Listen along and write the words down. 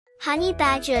Honey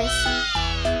badgers,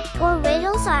 or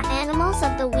rattles, are animals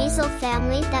of the weasel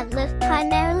family that live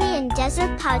primarily in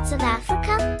desert parts of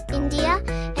Africa, India,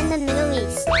 and the Middle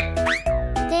East.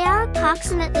 They are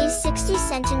approximately 60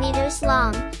 centimeters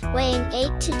long, weighing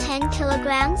 8 to 10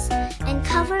 kilograms, and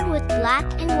covered with black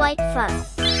and white fur.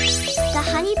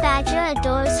 The honey badger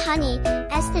adores honey,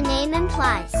 as the name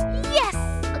implies. Yes!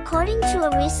 According to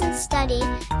a recent study,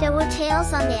 there were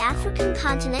tales on the African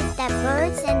continent that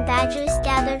birds and badgers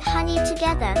gathered honey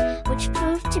together, which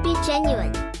proved to be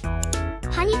genuine.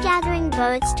 Honey-gathering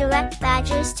birds direct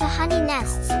badgers to honey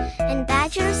nests, and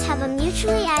badgers have a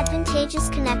mutually advantageous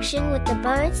connection with the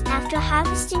birds after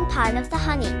harvesting part of the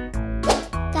honey.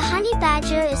 The honey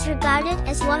badger is regarded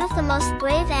as one of the most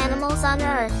brave animals on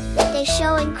Earth. They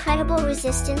show incredible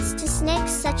resistance to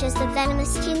snakes such as the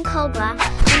venomous king cobra,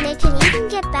 and they can even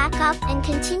get back up and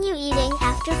continue eating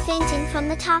after fainting from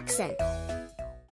the toxin.